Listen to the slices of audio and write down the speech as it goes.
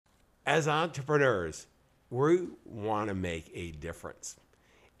as entrepreneurs, we want to make a difference.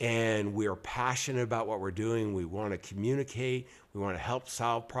 And we are passionate about what we're doing. We want to communicate. We want to help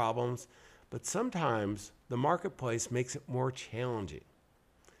solve problems. But sometimes the marketplace makes it more challenging.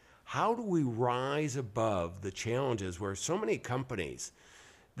 How do we rise above the challenges where so many companies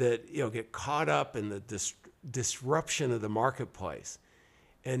that get caught up in the disruption of the marketplace,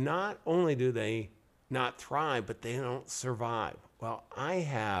 and not only do they not thrive, but they don't survive? Well, I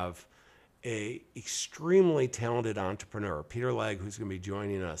have a extremely talented entrepreneur, Peter Legg, who's going to be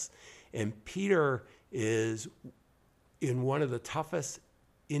joining us. And Peter is in one of the toughest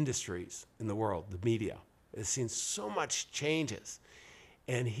industries in the world, the media. It's seen so much changes.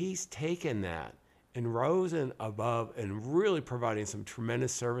 And he's taken that and risen above and really providing some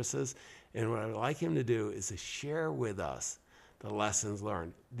tremendous services. And what I'd like him to do is to share with us the lessons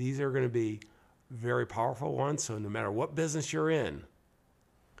learned. These are going to be very powerful ones. So no matter what business you're in,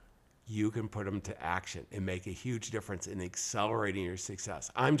 you can put them to action and make a huge difference in accelerating your success.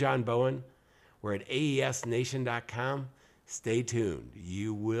 I'm John Bowen. We're at aesnation.com. Stay tuned.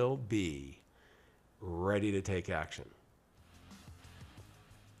 You will be ready to take action.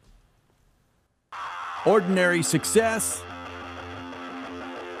 Ordinary success?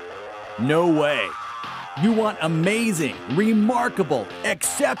 No way. You want amazing, remarkable,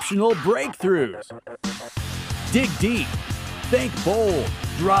 exceptional breakthroughs. Dig deep. Think bold.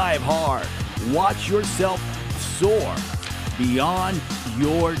 Drive hard. Watch yourself soar beyond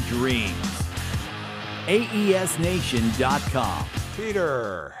your dreams. AESNation.com.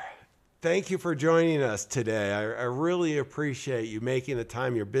 Peter, thank you for joining us today. I really appreciate you making the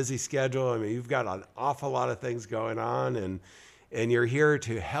time, your busy schedule. I mean, you've got an awful lot of things going on, and you're here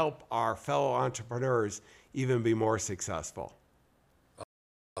to help our fellow entrepreneurs even be more successful.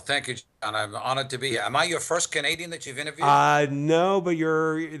 Well, thank you, John. I'm honored to be here. Am I your first Canadian that you've interviewed? No, but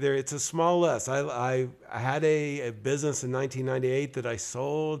you're there. It's a small list. I had a business in 1998 that I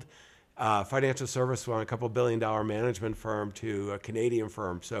sold, financial service one, a couple $1 billion management firm to a Canadian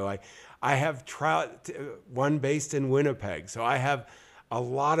firm. So I have one based in Winnipeg. So I have a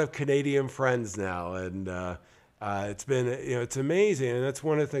lot of Canadian friends now, and it's been it's amazing. And that's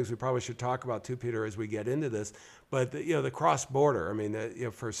one of the things we probably should talk about too, Peter, as we get into this. But the cross border. I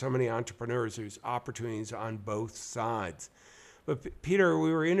mean, for so many entrepreneurs, there's opportunities on both sides. But Peter,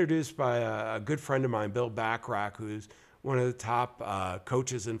 we were introduced by a good friend of mine, Bill Bachrach, who's one of the top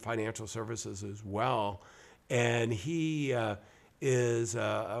coaches in financial services as well, and he is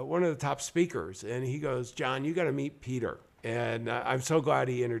one of the top speakers. And he goes, "John, you got to meet Peter." And I'm so glad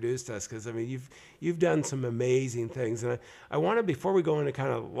he introduced us, because I mean, you've done some amazing things. And I want to, before we go into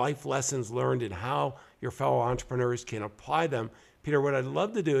kind of life lessons learned and how your fellow entrepreneurs can apply them, Peter, what I'd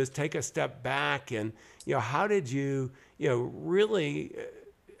love to do is take a step back and, how did you, really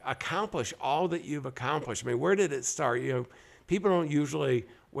accomplish all that you've accomplished? I mean, where did it start? People don't usually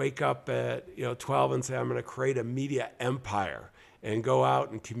wake up at 12 and say, I'm going to create a media empire and go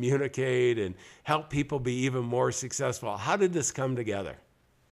out and communicate and help people be even more successful. How did this come together?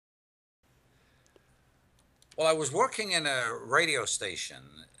 Well, I was working in a radio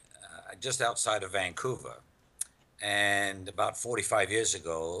station just outside of Vancouver, and about 45 years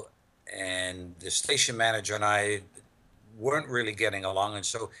ago, and the station manager and I weren't really getting along, and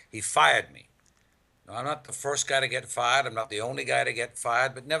so he fired me. Now, I'm not the first guy to get fired. I'm not the only guy to get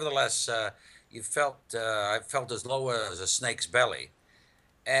fired, but nevertheless, I felt as low as a snake's belly.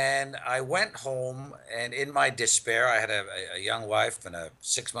 And I went home, and in my despair, I had a young wife and a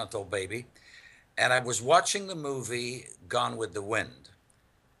 6-month-old baby, and I was watching the movie Gone with the Wind.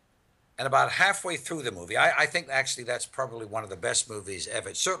 And about halfway through the movie, I think actually that's probably one of the best movies ever.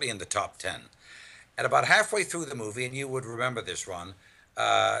 It's certainly in the top 10. And about halfway through the movie, and you would remember this, John,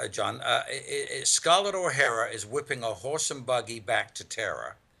 Scarlett O'Hara is whipping a horse and buggy back to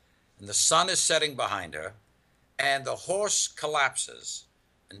Tara, and the sun is setting behind her, and the horse collapses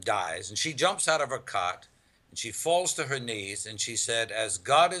and dies, and she jumps out of her cot, and she falls to her knees, and she said, "As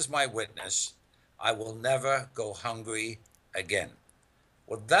God is my witness, I will never go hungry again."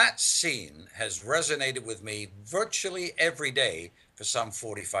 Well, that scene has resonated with me virtually every day for some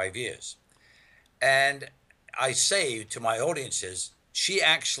 45 years. And I say to my audiences, she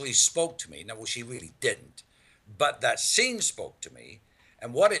actually spoke to me. Now, well, she really didn't, but that scene spoke to me.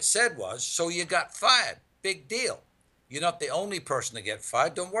 And what it said was, so you got fired. Big deal. You're not the only person to get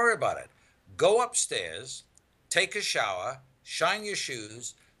fired. Don't worry about it. Go upstairs, take a shower, shine your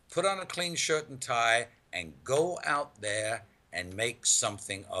shoes, put on a clean shirt and tie, and go out there and make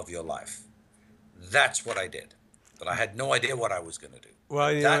something of your life. That's what I did. But I had no idea what I was going to do. Well,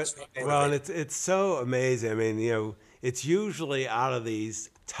 and it's so amazing. I mean, it's usually out of these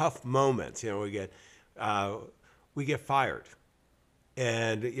tough moments. We get fired,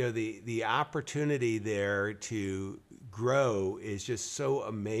 and the opportunity there to grow is just so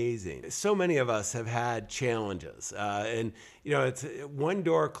amazing. So many of us have had challenges, and it's one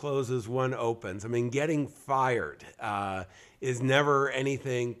door closes, one opens. I mean, getting fired is never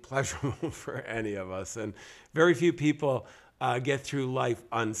anything pleasurable for any of us, and very few people get through life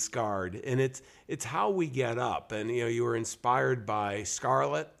unscarred. And it's how we get up. And you were inspired by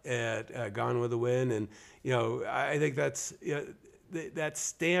Scarlett at Gone with the Wind, and I think that's that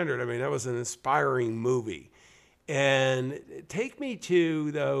standard. I mean, that was an inspiring movie. And take me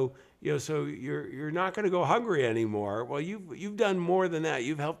to, though, so you're not going to go hungry anymore. Well, you've done more than that.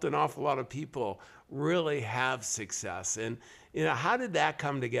 You've helped an awful lot of people really have success. And how did that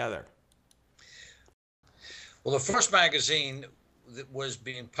come together? Well, the first magazine that was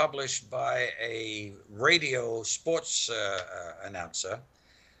being published by a radio sports announcer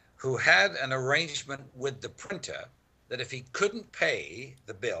who had an arrangement with the printer that if he couldn't pay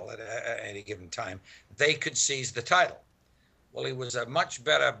the bill at any given time, they could seize the title. Well, he was a much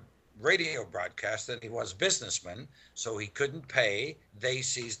better radio broadcaster than he was businessman, so he couldn't pay, they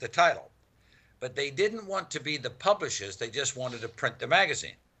seized the title. But they didn't want to be the publishers, they just wanted to print the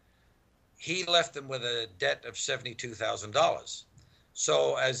magazine. He left them with a debt of $72,000.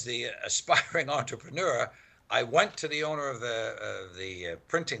 So as the aspiring entrepreneur, I went to the owner of the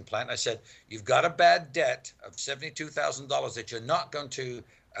printing plant. I said, you've got a bad debt of $72,000 that you're not going to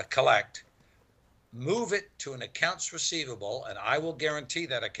collect. Move it to an accounts receivable, and I will guarantee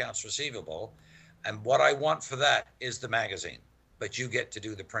that accounts receivable. And what I want for that is the magazine, but you get to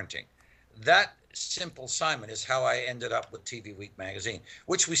do the printing. That simple, Simon, is how I ended up with TV Week magazine,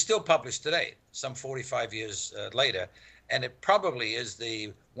 which we still publish today, some 45 years later. And it probably is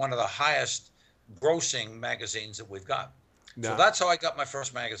one of the highest grossing magazines that we've got. No. So that's how I got my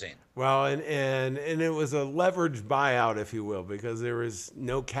first magazine. Well, and it was a leveraged buyout, if you will, because there was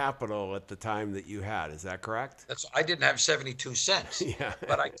no capital at the time that you had. Is that correct? I didn't have 72 cents. Yeah.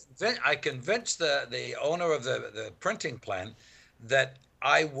 But I convinced the owner of the printing plant that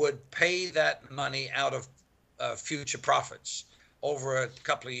I would pay that money out of future profits over a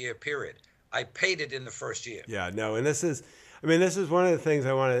couple of year period. I paid it in the first year. Yeah, no, and this is one of the things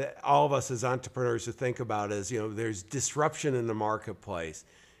I want all of us as entrepreneurs to think about is, there's disruption in the marketplace,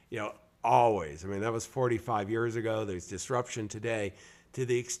 always. I mean, that was 45 years ago. There's disruption today. To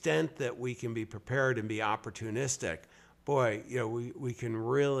the extent that we can be prepared and be opportunistic, boy, we can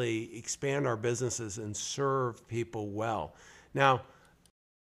really expand our businesses and serve people well. Now,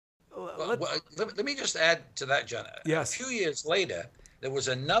 let me just add to that, John. Yes. A few years later, there was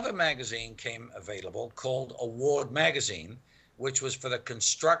another magazine came available called Award Magazine, which was for the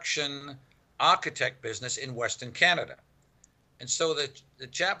construction architect business in Western Canada. And so the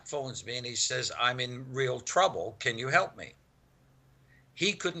chap phones me and he says, I'm in real trouble. Can you help me?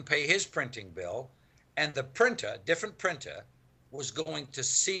 He couldn't pay his printing bill, and the printer, different printer, was going to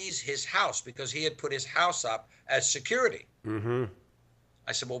seize his house because he had put his house up as security. Mm-hmm.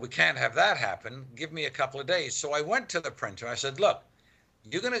 I said, well, we can't have that happen. Give me a couple of days. So I went to the printer. I said, look,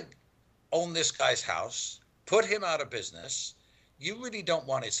 you're going to own this guy's house, put him out of business. You really don't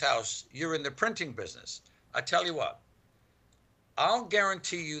want his house. You're in the printing business. I tell you what, I'll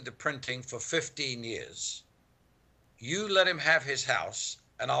guarantee you the printing for 15 years. You let him have his house,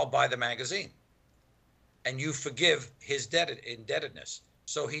 and I'll buy the magazine. And you forgive his indebtedness.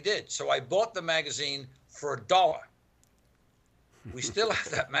 So he did. So I bought the magazine for $1. We still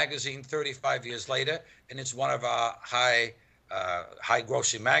have that magazine 35 years later, and it's one of our high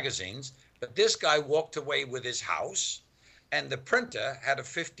grossing magazines. But this guy walked away with his house, and the printer had a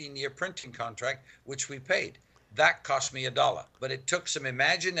 15-year printing contract, which we paid. That cost me $1, but it took some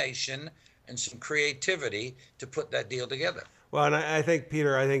imagination and some creativity to put that deal together. Well, and I think,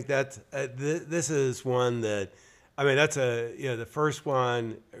 Peter, that's this is one that, that's the first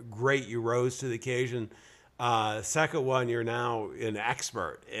one, great, you rose to the occasion. Second one, you're now an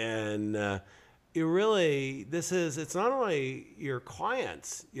expert, and it's not only your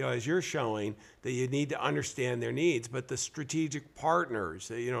clients, as you're showing, that you need to understand their needs, but the strategic partners,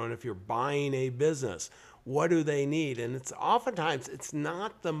 and if you're buying a business, what do they need? And it's oftentimes, it's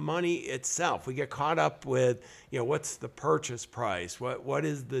not the money itself. We get caught up with, what's the purchase price? What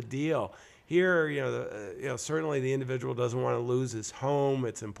is the deal? Here, certainly the individual doesn't want to lose his home.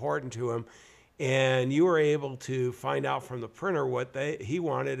 It's important to him. And you were able to find out from the printer what he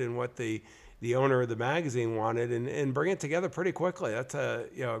wanted and what the owner of the magazine wanted, and bring it together pretty quickly. That's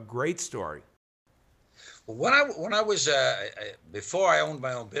a great story. Well, when I was before I owned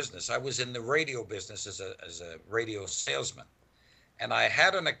my own business, I was in the radio business as a radio salesman, and I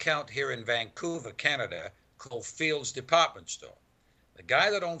had an account here in Vancouver, Canada, called Fields Department Store. The guy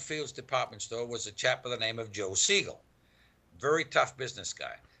that owned Fields Department Store was a chap by the name of Joe Siegel, very tough business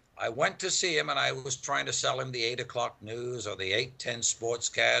guy. I went to see him and I was trying to sell him the 8 o'clock news or the 8:10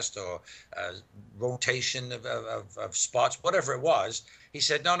 sportscast or rotation of spots, whatever it was. He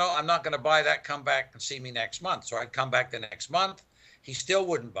said, no, I'm not going to buy that. Come back and see me next month. So I'd come back the next month. He still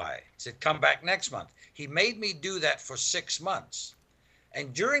wouldn't buy it. He said, come back next month. He made me do that for 6 months.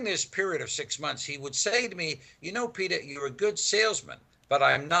 And during this period of 6 months, he would say to me, you know, Peter, you're a good salesman, but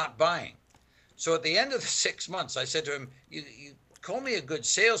I'm not buying. So at the end of the 6 months, I said to him, you call me a good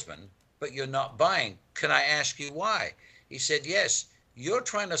salesman, but you're not buying. Can I ask you why? He said, yes, you're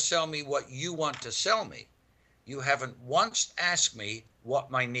trying to sell me what you want to sell me. You haven't once asked me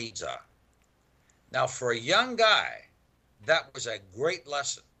what my needs are. Now, for a young guy, that was a great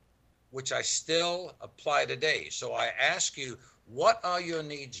lesson, which I still apply today. So I ask you, what are your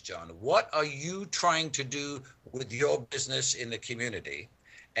needs, John? What are you trying to do with your business in the community?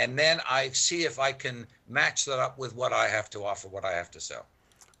 And then I see if I can match that up with what I have to offer, what I have to sell.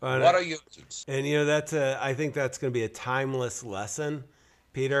 What are your needs? And you know, I think that's going to be a timeless lesson,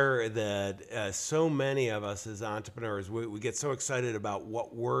 Peter, that so many of us as entrepreneurs, we get so excited about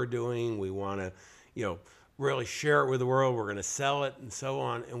what we're doing. We want to, you know, really share it with the world. We're going to sell it and so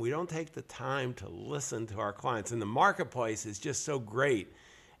on. And we don't take the time to listen to our clients. And the marketplace is just so great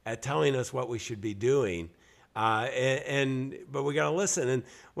at telling us what we should be doing. But we got to listen. And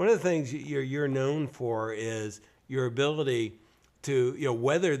one of the things you're known for is your ability to, you know,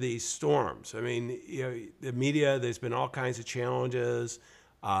 weather these storms. I mean, you know, the media, there's been all kinds of challenges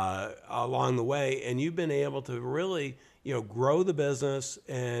along the way, and you've been able to really, you know, grow the business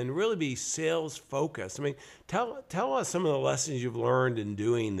and really be sales focused. I mean, tell us some of the lessons you've learned in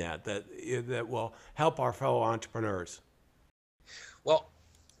doing that will help our fellow entrepreneurs. Well,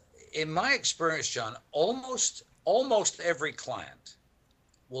 in my experience, John, almost every client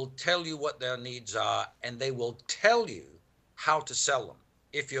will tell you what their needs are, and they will tell you how to sell them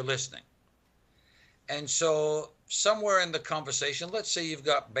if you're listening. And so somewhere in the conversation, let's say you've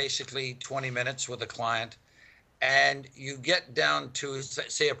got basically 20 minutes with a client, and you get down to,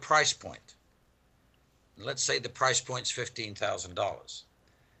 say, a price point. Let's say the price point's $15,000.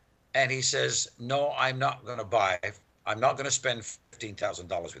 And he says, no, I'm not going to spend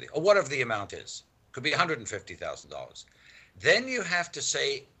 $15,000 with you, or whatever the amount is. Could be $150,000. Then you have to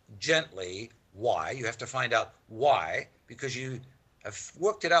say gently why. You have to find out why, because you have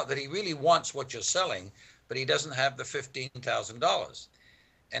worked it out that he really wants what you're selling, but he doesn't have the $15,000.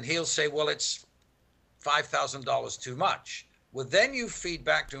 And he'll say, well, it's $5,000 too much. Well, then you feed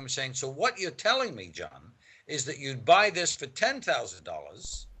back to him saying, so what you're telling me, John, is that you'd buy this for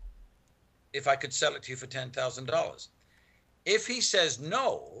 $10,000 if I could sell it to you for $10,000. If he says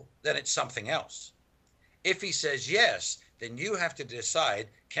no, then it's something else. If he says yes, then you have to decide,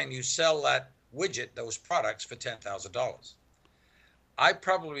 can you sell that widget, those products, for $10,000? I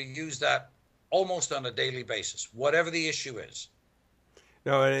probably use that almost on a daily basis, whatever the issue is.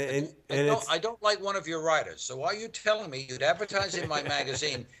 No, I don't like one of your writers. So are you telling me you'd advertise in my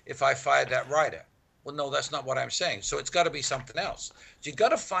magazine if I fired that writer? Well, no, that's not what I'm saying. So it's got to be something else. So you got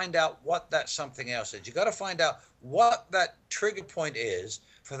to find out what that something else is. You got to find out what that trigger point is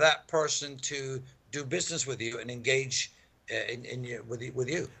for that person to do business with you and engage with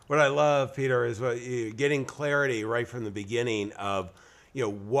you. What I love, Peter, is getting clarity right from the beginning of, you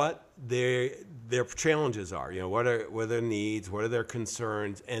know, what their challenges are. You know, what are their needs, what are their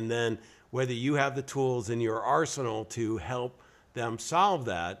concerns, and then whether you have the tools in your arsenal to help them solve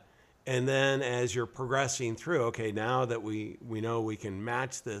that. And then as you're progressing through, okay, now that we know we can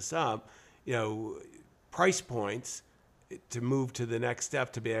match this up, you know, price points to move to the next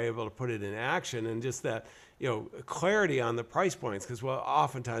step to be able to put it in action, and just that, you know, clarity on the price points, because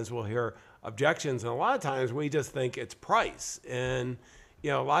oftentimes we'll hear objections, and a lot of times we just think it's price, and you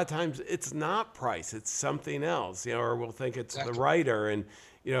know, a lot of times it's not price, it's something else, you know, or we'll think it's the writer, and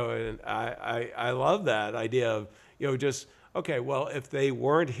you know, and I love that idea of, you know, just, okay, well, if they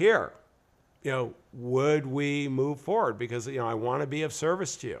weren't here, you know, would we move forward? Because, you know, I want to be of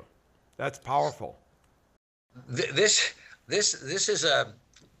service to you. That's powerful. This is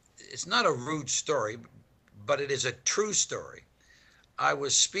it's not a rude story, but it is a true story. I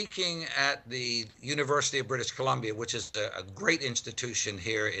was speaking at the University of British Columbia, which is a great institution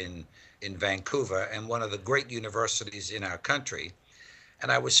here in Vancouver and one of the great universities in our country.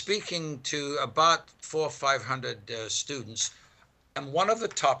 And I was speaking to about 400 or 500 students, and one of the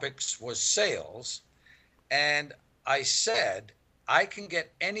topics was sales. And I said, I can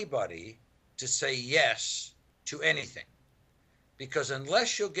get anybody to say yes to anything. Because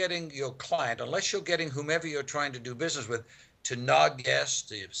unless you're getting your client, unless you're getting whomever you're trying to do business with to nod yes,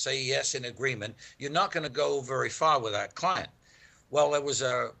 to say yes in agreement, you're not going to go very far with that client. Well, there was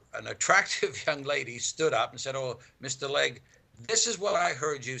an attractive young lady stood up and said, "Oh, Mr. Legg, this is what I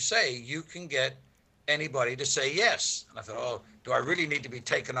heard you say. You can get anybody to say yes." And I thought, "Oh, do I really need to be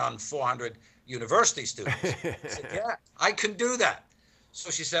taking on 400 university students?" I said, "Yeah, I can do that." So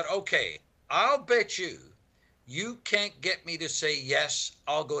she said, "Okay, I'll bet you can't get me to say yes,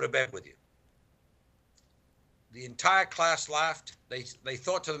 I'll go to bed with you." The entire class laughed. They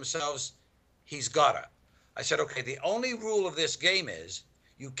thought to themselves, he's got her. I said, okay, the only rule of this game is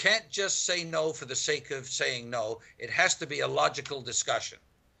you can't just say no for the sake of saying no. It has to be a logical discussion.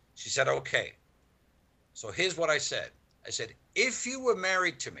 She said, okay. So here's what I said. I said, if you were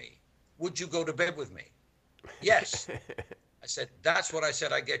married to me, would you go to bed with me? Yes. I said, that's what I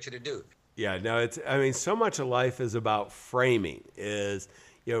said I get you to do. Yeah, no, I mean, so much of life is about framing,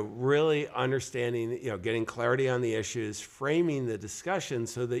 really understanding, getting clarity on the issues, framing the discussion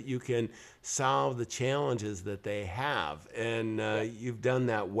so that you can solve the challenges that they have. And you've done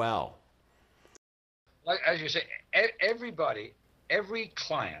that well. Like, as you say, everybody, every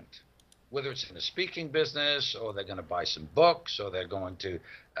client, whether it's in the speaking business or they're going to buy some books or they're going to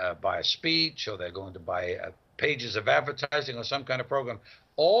buy a speech or they're going to buy pages of advertising or some kind of program,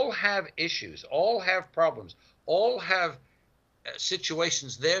 all have issues, all have problems, all have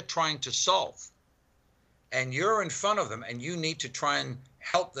situations they're trying to solve. And you're in front of them and you need to try and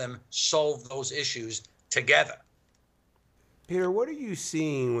help them solve those issues together. Peter, what are you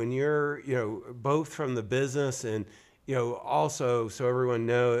seeing when you're, both from the business and, also so everyone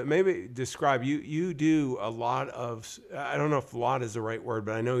know, maybe describe, you do a lot of, I don't know if a lot is the right word,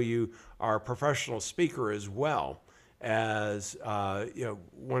 but I know you are a professional speaker as well as,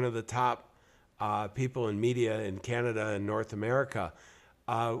 one of the top people in media in Canada and North America.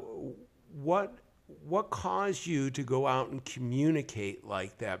 What caused you to go out and communicate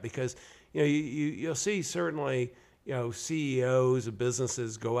like that? Because you'll see certainly CEOs of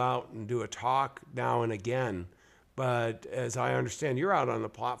businesses go out and do a talk now and again, but as I understand, you're out on the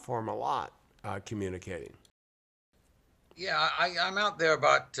platform a lot communicating. Yeah, I'm out there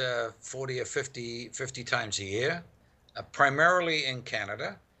about 40 or 50 times a year, primarily in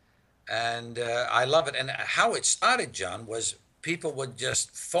Canada. And I love it. And how it started, John, was people would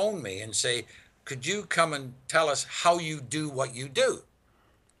just phone me and say, could you come and tell us how you do what you do?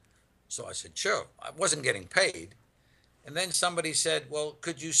 So I said, sure. I wasn't getting paid. And then somebody said, well,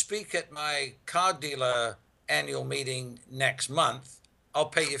 could you speak at my car dealer annual meeting next month? I'll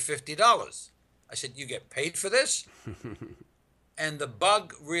pay you $50. I said, you get paid for this? And the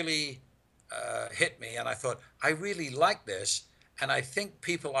bug really hit me. And I thought, I really like this. And I think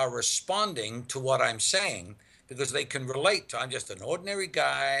people are responding to what I'm saying because they can relate to, I'm just an ordinary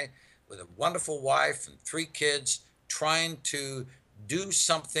guy with a wonderful wife and 3 kids trying to do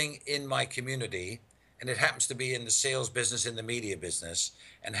something in my community. And it happens to be in the sales business, in the media business.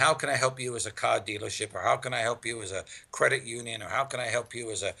 And how can I help you as a car dealership? Or how can I help you as a credit union? Or how can I help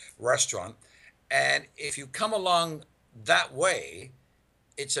you as a restaurant? And if you come along that way,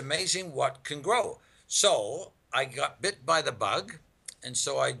 it's amazing what can grow. So I got bit by the bug, and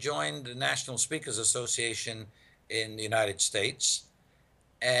so I joined the National Speakers Association in the United States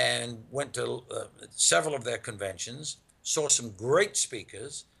and went to several of their conventions, saw some great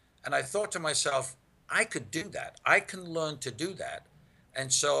speakers, and I thought to myself, I could do that. I can learn to do that.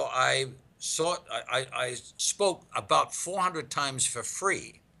 And so I spoke about 400 times for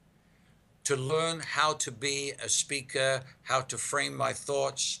free to learn how to be a speaker, how to frame my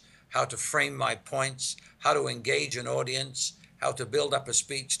thoughts, how to frame my points, how to engage an audience, how to build up a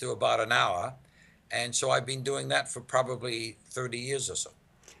speech to about an hour. And so I've been doing that for probably 30 years or so.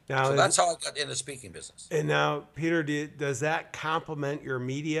 Now, so that's how I got in the speaking business. And now, Peter, does that complement your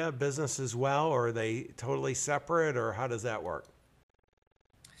media business as well, or are they totally separate, or how does that work?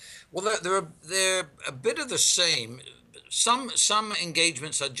 Well, they're a bit of the same. Some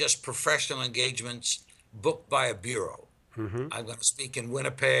engagements are just professional engagements booked by a bureau. Mm-hmm. I'm going to speak in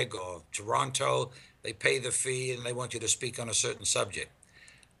Winnipeg or Toronto. They pay the fee and they want you to speak on a certain subject.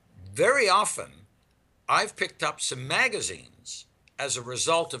 Very often, I've picked up some magazines as a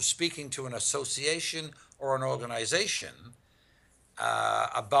result of speaking to an association or an organization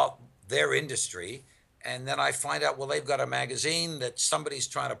about their industry. And then I find out, well, they've got a magazine that somebody's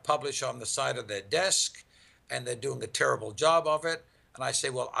trying to publish on the side of their desk and they're doing a terrible job of it. And I say,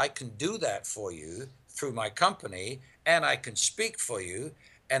 well, I can do that for you through my company and I can speak for you.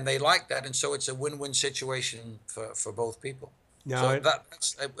 and they like that, and so it's a win-win situation for both people. Now,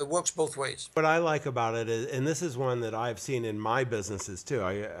 So it works both ways. what I like about it is, and this is one that I've seen in my businesses too.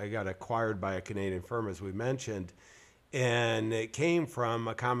 I got acquired by a Canadian firm, as we mentioned, and it came from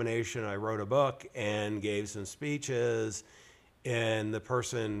a combination. I wrote a book and gave some speeches, and the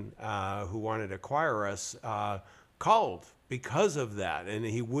person who wanted to acquire us called because of that, and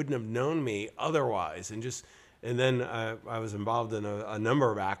he wouldn't have known me otherwise. And then I was involved in a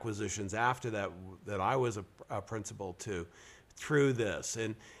number of acquisitions after that I was a principal to, through this.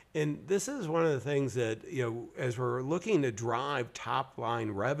 And this is one of the things that, as we're looking to drive top line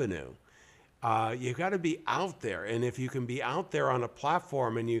revenue, you've got to be out there. And if you can be out there on a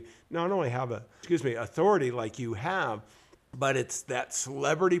platform and you not only have authority like you have, but it's that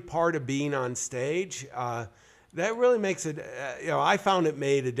celebrity part of being on stage, that really makes it, I found it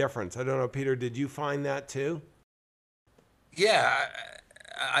made a difference. I don't know, Peter, did you find that too? Yeah,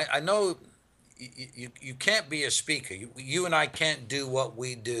 I know you can't be a speaker. You and I can't do what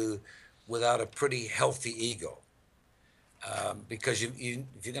we do without a pretty healthy ego. Because if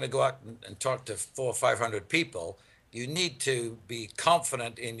you're going to go out and talk to 400 or 500 people, you need to be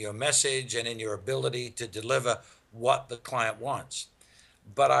confident in your message and in your ability to deliver what the client wants.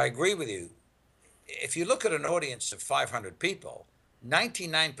 But I agree with you. If you look at an audience of 500 people,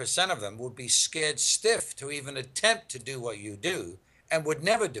 99% of them would be scared stiff to even attempt to do what you do and would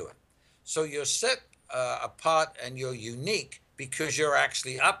never do it. So you're set apart and you're unique because you're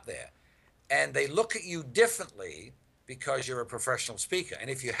actually up there. And they look at you differently because you're a professional speaker. And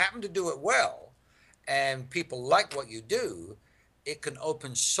if you happen to do it well and people like what you do, it can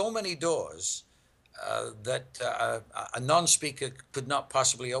open so many doors that a non-speaker could not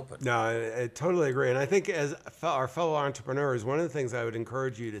possibly open. No, I totally agree. And I think as our fellow entrepreneurs, one of the things I would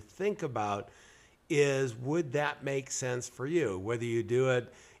encourage you to think about is, would that make sense for you? Whether you do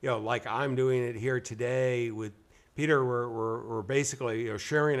it, like I'm doing it here today with Peter, we're basically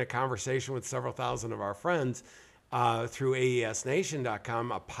sharing a conversation with several thousand of our friends through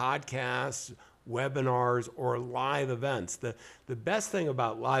AESNation.com, a podcast, webinars, or live events. The best thing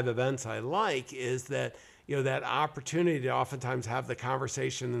about live events I like is that that opportunity to oftentimes have the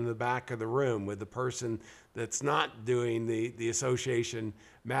conversation in the back of the room with the person that's not doing the association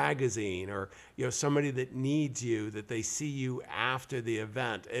magazine, or somebody that needs you, that they see you after the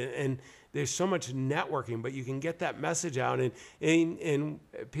event, and there's so much networking, but you can get that message out. And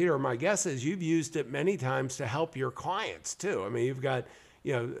Peter, my guess is you've used it many times to help your clients too. I mean, you've got,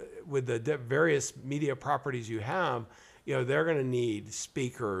 with the various media properties you have, they're going to need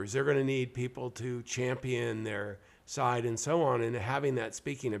speakers. They're going to need people to champion their side and so on. And having that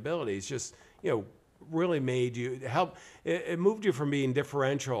speaking ability is just, really made you help. It moved you from being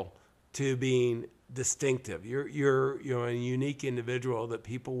differential to being distinctive. You're a unique individual that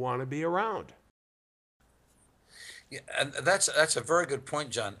people want to be around. Yeah, and that's a very good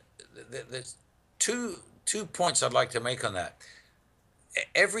point, John. There's two points I'd like to make on that.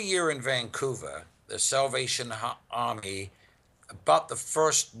 Every year in Vancouver, the Salvation Army, about the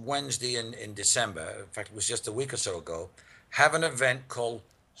first Wednesday in December, in fact, it was just a week or so ago, have an event called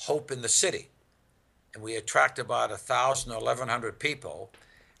Hope in the City. And we attract about 1,000 or 1,100 people.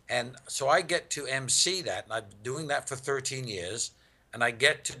 And so I get to MC that, and I've been doing that for 13 years, and I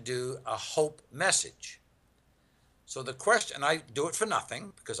get to do a hope message. So the question, I do it for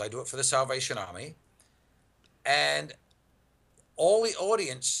nothing, because I do it for the Salvation Army, and all the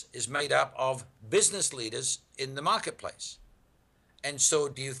audience is made up of business leaders in the marketplace. And so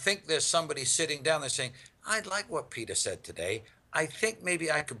do you think there's somebody sitting down there saying, I like what Peter said today. I think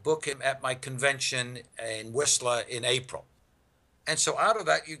maybe I could book him at my convention in Whistler in April. And so out of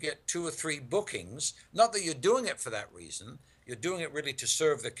that, you get 2 or 3 bookings. Not that you're doing it for that reason. You're doing it really to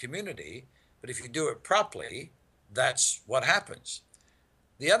serve the community. But if you do it properly, that's what happens.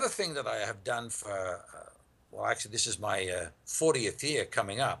 The other thing that I have done for, well, actually, this is my 40th year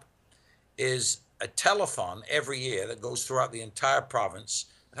coming up, is a telethon every year that goes throughout the entire province.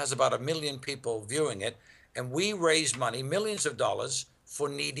 It has about 1 million people viewing it. And we raise money, millions of dollars, for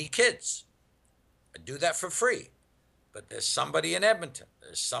needy kids. I do that for free. But there's somebody in Edmonton,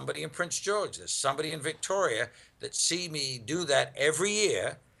 there's somebody in Prince George, there's somebody in Victoria that see me do that every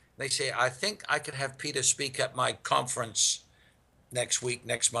year. They say, I think I could have Peter speak at my conference next week,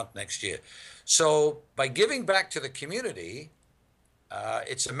 next month, next year. So by giving back to the community,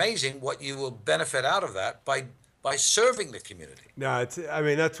 it's amazing what you will benefit out of that by serving the community. No,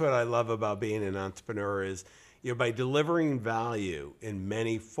 that's what I love about being an entrepreneur is, by delivering value in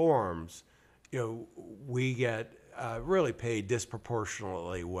many forms, we get really paid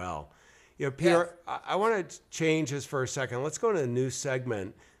disproportionately well. Peter, I want to change this for a second. Let's go to a new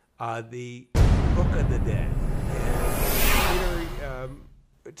segment, the book of the day. And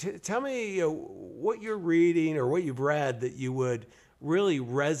Peter, tell me what you're reading or what you've read that you would really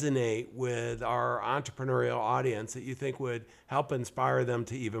resonate with our entrepreneurial audience that you think would help inspire them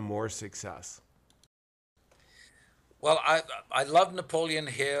to even more success. Well, I love Napoleon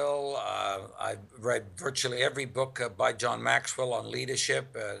Hill. I've read virtually every book by John Maxwell on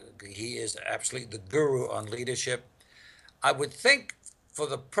leadership. He is absolutely the guru on leadership. I would think, for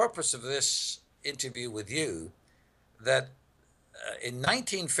the purpose of this interview with you, that in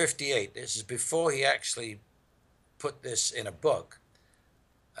 1958, this is before he actually put this in a book,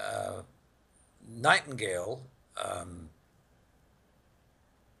 Nightingale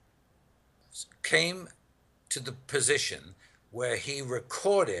came to the position where he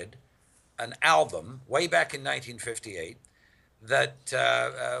recorded an album way back in 1958 that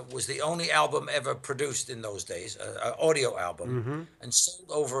was the only album ever produced in those days, an audio album, and sold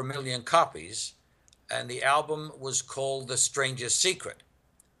over 1 million copies. And the album was called The Strangest Secret.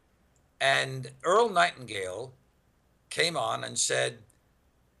 And Earl Nightingale came on and said,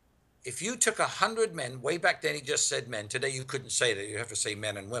 if you took 100 men, way back then he just said men, today you couldn't say that, you have to say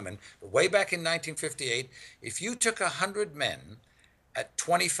men and women, but way back in 1958, if you took 100 men at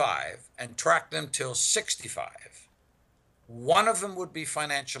 25 and tracked them till 65, one of them would be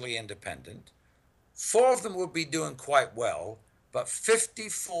financially independent, 4 of them would be doing quite well, but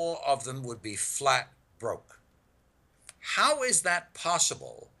 54 of them would be flat broke. How is that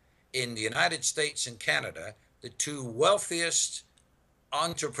possible in the United States and Canada, the two wealthiest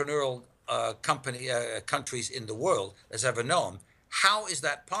entrepreneurial countries in the world as ever known? How is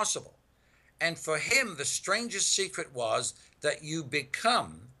that possible? And for him, the strangest secret was that you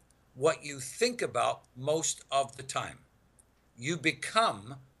become what you think about most of the time. You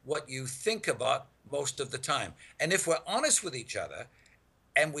become what you think about most of the time. And if we're honest with each other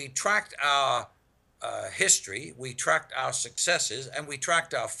and we tracked our history, we tracked our successes, and we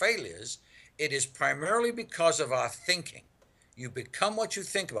tracked our failures, it is primarily because of our thinking. You become what you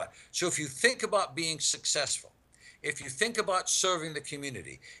think about. So if you think about being successful, if you think about serving the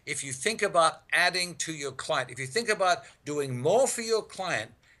community, if you think about adding to your client, if you think about doing more for your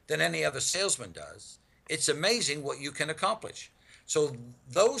client than any other salesman does, it's amazing what you can accomplish. So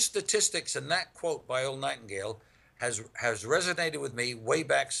those statistics and that quote by Earl Nightingale has resonated with me way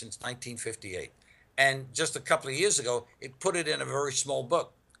back since 1958. And just a couple of years ago, it put it in a very small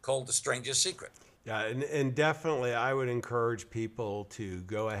book called The Strangest Secret. Yeah, and definitely I would encourage people to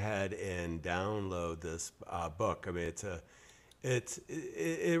go ahead and download this book. I mean,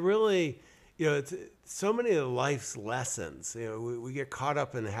 it really, it's so many of life's lessons. We get caught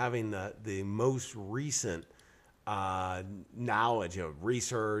up in having the most recent knowledge of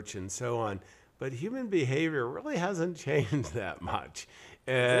research and so on, but human behavior really hasn't changed that much.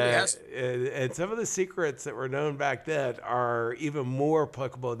 And some of the secrets that were known back then are even more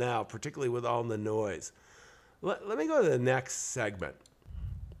applicable now, particularly with all the noise. Let me go to the next segment.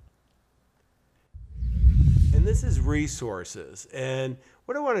 And this is resources. And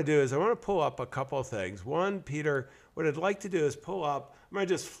what I want to do is I want to pull up a couple of things. One, Peter, what I'd like to do is pull up, I'm going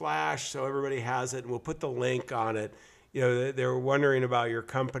to just flash so everybody has it, and we'll put the link on it. They were wondering about your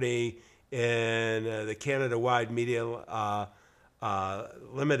company and the Canada-wide Media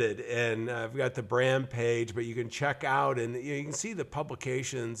Limited, and I've got the brand page, but you can check out and you can see the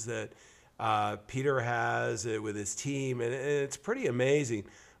publications that Peter has with his team, and it's pretty amazing.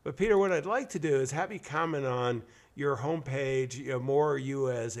 But Peter, what I'd like to do is have you comment on your homepage, more you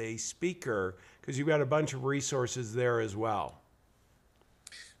as a speaker, because you've got a bunch of resources there as well.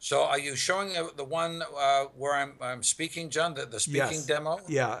 So are you showing the one where I'm speaking, John, the speaking Yes. demo?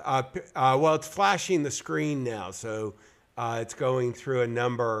 Yeah. Well, it's flashing the screen now, so it's going through a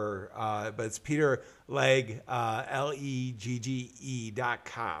number, but it's Peter Legge, LEGGE.com.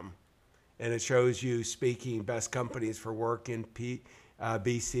 And it shows you speaking best companies for work in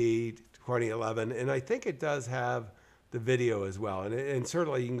BC 2011. And I think it does have the video as well. And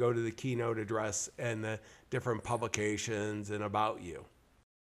certainly you can go to the keynote address and the different publications and about you.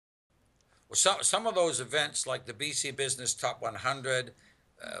 Well, some of those events, like the BC Business Top 100,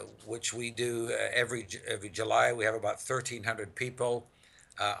 which we do every July, we have about 1,300 people.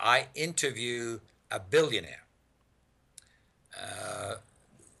 I interview a billionaire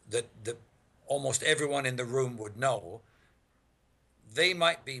that almost everyone in the room would know. They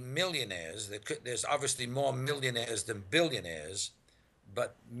might be millionaires. There's obviously more millionaires than billionaires,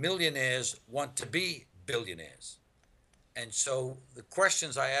 but millionaires want to be billionaires. And so the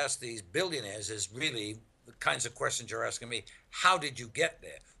questions I ask these billionaires is really the kinds of questions you're asking me. How did you get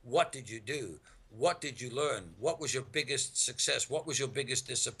there? What did you do? What did you learn? What was your biggest success? What was your biggest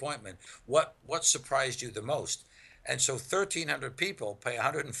disappointment? What surprised you the most? And so 1,300 people pay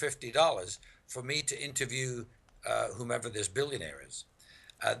 $150 for me to interview whomever this billionaire is.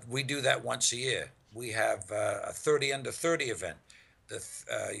 We do that once a year. We have a 30 under 30 event.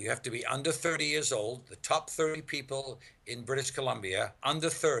 You have to be under 30 years old, the top 30 people in British Columbia, under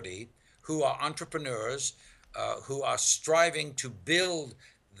 30, who are entrepreneurs, who are striving to build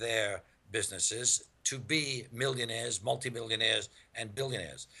their businesses to be millionaires, multimillionaires, and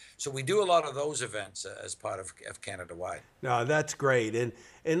billionaires. So we do a lot of those events as part of Canada Wide. No, that's great. And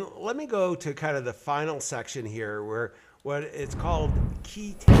let me go to kind of the final section here where what it's called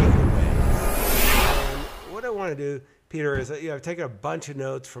key takeaways. And what I want to do, Peter, is I've taken a bunch of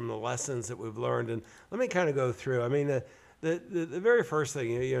notes from the lessons that we've learned, and let me kind of go through. I mean, the very first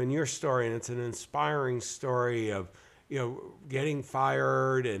thing, in your story, and it's an inspiring story of, getting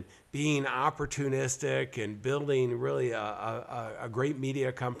fired and being opportunistic and building really a great media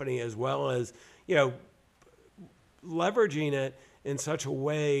company, as well as, leveraging it in such a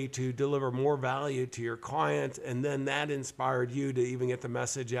way to deliver more value to your clients. And then that inspired you to even get the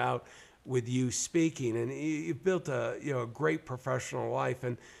message out with you speaking. And you've built a great professional life.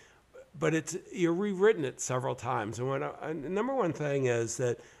 But you're rewritten it several times. And number one thing is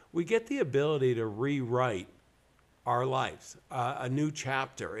that we get the ability to rewrite our lives, a new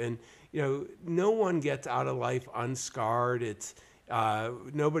chapter. And, no one gets out of life unscarred.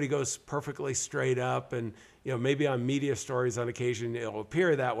 Nobody goes perfectly straight up. And, maybe on media stories on occasion, it'll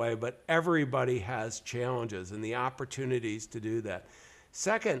appear that way, but everybody has challenges and the opportunities to do that.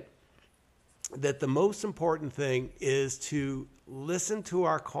 Second, that the most important thing is to listen to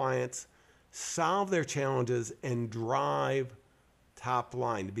our clients, solve their challenges, and drive top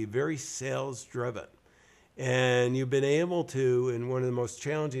line, to be very sales driven. And you've been able to, in one of the most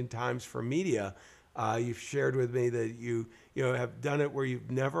challenging times for media, you've shared with me that you have done it where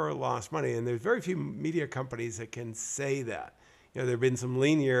you've never lost money. And there's very few media companies that can say that. There have been some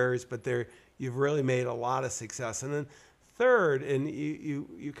lean years, but you've really made a lot of success. And then third, and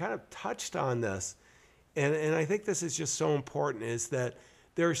you kind of touched on this, and I think this is just so important, is that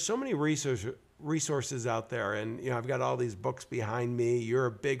there are so many resources out there. And I've got all these books behind me. You're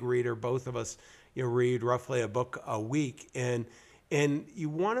a big reader. Both of us read roughly a book a week. And you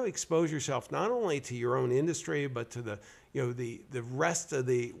want to expose yourself not only to your own industry, but to the rest of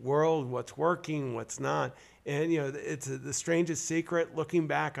the world, what's working, what's not. And it's the strangest secret, looking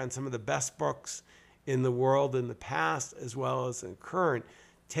back on some of the best books in the world in the past as well as in current,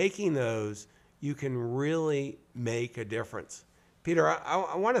 taking those, you can really make a difference. Peter,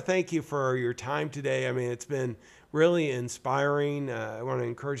 I want to thank you for your time today. I mean, it's been really inspiring. I want to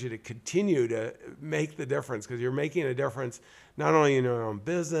encourage you to continue to make the difference, because you're making a difference not only in your own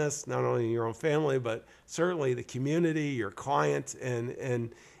business, not only in your own family, but certainly the community, your clients,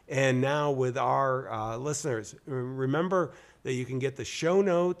 and now with our listeners. Remember that you can get the show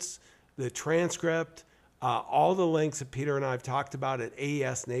notes, the transcript, all the links that Peter and I have talked about at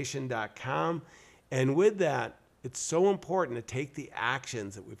aesnation.com. And with that, it's so important to take the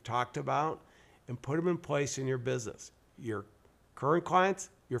actions that we've talked about and put them in place in your business. Your current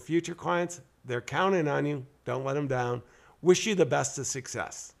clients, your future clients, they're counting on you. Don't let them down. Wish you the best of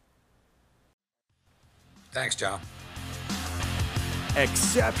success. Thanks, John.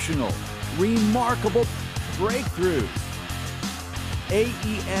 Exceptional, remarkable breakthroughs.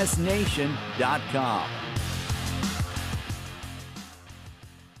 aesnation.com